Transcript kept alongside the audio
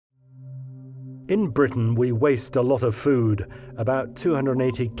In Britain, we waste a lot of food, about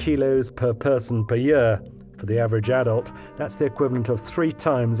 280 kilos per person per year. For the average adult, that's the equivalent of 3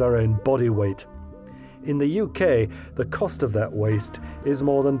 times our own body weight. In the UK, the cost of that waste is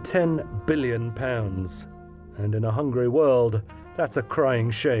more than £10 billion. And in a hungry world, that's a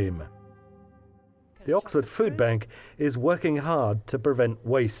crying shame. The Oxford Food Bank is working hard to prevent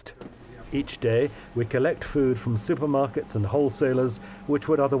waste. Each day, we collect food from supermarkets and wholesalers which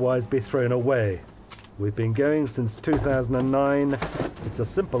would otherwise be thrown away. We've been going since 2009. It's a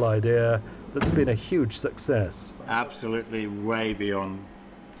simple idea that's been a huge success. Absolutely way beyond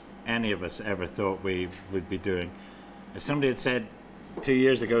any of us ever thought we would be doing. If somebody had said 2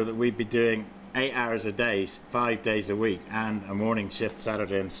 years ago that we'd be doing 8 hours a day, 5 days a week, and a morning shift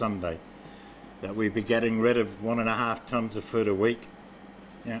Saturday and Sunday, that we'd be getting rid of 1.5 tons of food a week,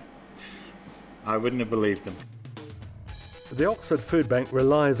 yeah, I wouldn't have believed them. The Oxford Food Bank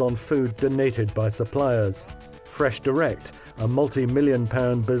relies on food donated by suppliers. Fresh Direct, a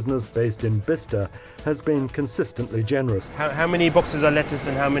multi-million-pound business based in Bicester, has been consistently generous. How many boxes are lettuce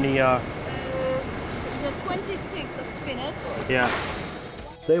and how many are? The 26 of spinach. Yeah.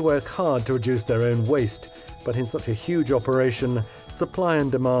 They work hard to reduce their own waste, but in such a huge operation, supply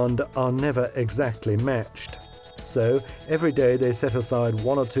and demand are never exactly matched. So, every day they set aside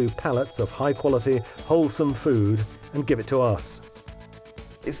 1 or 2 pallets of high-quality, wholesome food and give it to us.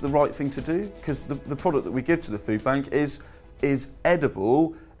 It's the right thing to do because the product that we give to the food bank is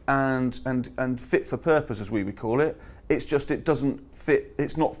edible and fit for purpose, as we would call it. It's just it doesn't fit.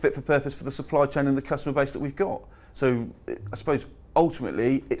 It's not fit for purpose for the supply chain and the customer base that we've got. So I suppose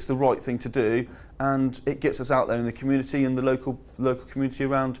ultimately it's the right thing to do, and it gets us out there in the community and the local community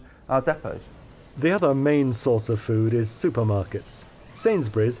around our depots. The other main source of food is supermarkets.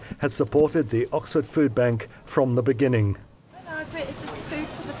 Sainsbury's has supported the Oxford Food Bank from the beginning. Is this the food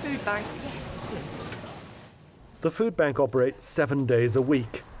for the food bank? Yes, it is. The food bank operates 7 days a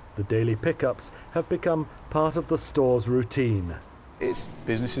week. The daily pickups have become part of the store's routine. It's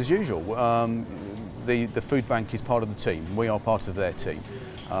business as usual. The food bank is part of the team. We are part of their team.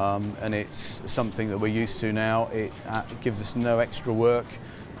 And it's something that we're used to now. It gives us no extra work.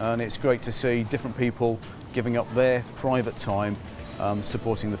 And it's great to see different people giving up their private time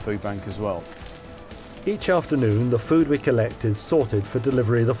supporting the food bank as well. Each afternoon, the food we collect is sorted for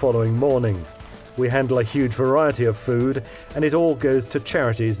delivery the following morning. We handle a huge variety of food, and it all goes to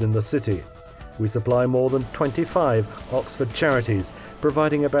charities in the city. We supply more than 25 Oxford charities,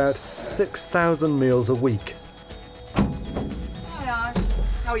 providing about 6,000 meals a week. Hi, Ash.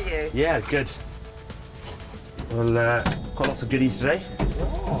 How are you? Yeah, good. Well, got lots of goodies today.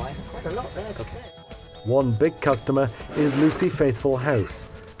 Oh, it's quite a lot there today. One big customer is Lucy Faithful House,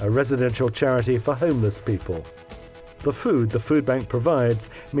 a residential charity for homeless people. The food the food bank provides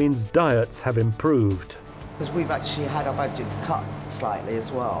means diets have improved. Because we've actually had our budgets cut slightly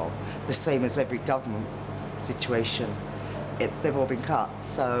as well, the same as every government situation. They've all been cut,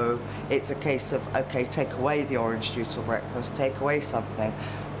 so it's a case of, okay, take away the orange juice for breakfast, take away something.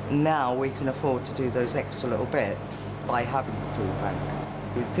 Now we can afford to do those extra little bits by having the food bank.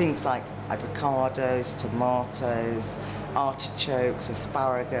 With things like avocados, tomatoes, artichokes,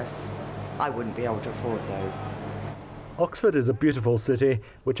 asparagus, I wouldn't be able to afford those. Oxford is a beautiful city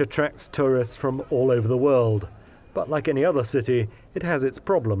which attracts tourists from all over the world. But like any other city, it has its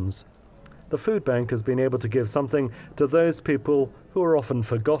problems. The food bank has been able to give something to those people who are often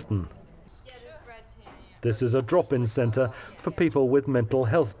forgotten. This is a drop-in centre for people with mental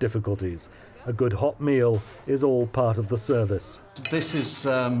health difficulties. A good hot meal is all part of the service. This is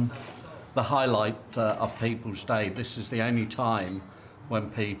the highlight of people's day. This is the only time when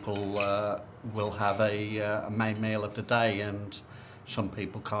people will have a main meal of the day, and some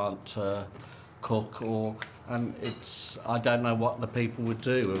people can't cook, and I don't know what the people would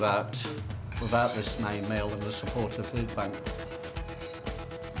do without this main meal and the support of Food Bank.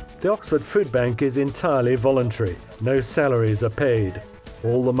 The Oxford Food Bank is entirely voluntary. No salaries are paid.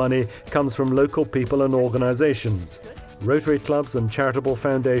 All the money comes from local people and organisations. Rotary clubs and charitable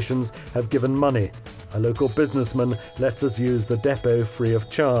foundations have given money. A local businessman lets us use the depot free of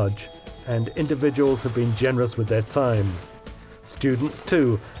charge. And individuals have been generous with their time. Students,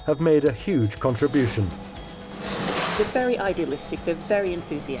 too, have made a huge contribution. They're very idealistic, they're very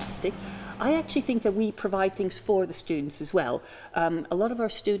enthusiastic. I actually think that we provide things for the students as well. A lot of our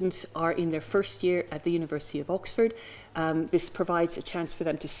students are in their first year at the University of Oxford. This provides a chance for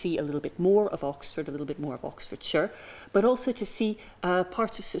them to see a little bit more of Oxford, a little bit more of Oxfordshire, but also to see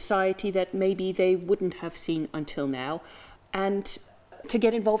parts of society that maybe they wouldn't have seen until now, and to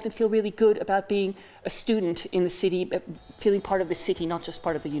get involved and feel really good about being a student in the city, feeling part of the city, not just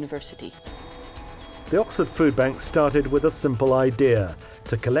part of the university. The Oxford Food Bank started with a simple idea: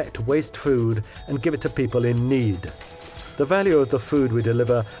 to collect waste food and give it to people in need. The value of the food we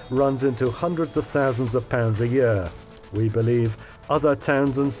deliver runs into hundreds of thousands of pounds a year. We believe other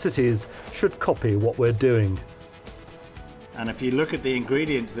towns and cities should copy what we're doing. And if you look at the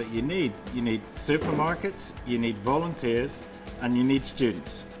ingredients that you need supermarkets, you need volunteers, and you need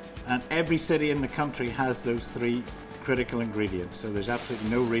students. And every city in the country has those three critical ingredients, so there's absolutely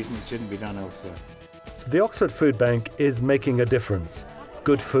no reason it shouldn't be done elsewhere. The Oxford Food Bank is making a difference.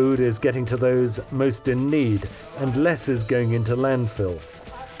 Good food is getting to those most in need, and less is going into landfill.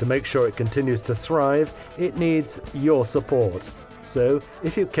 To make sure it continues to thrive, it needs your support. So,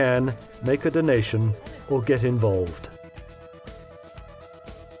 if you can, make a donation or get involved.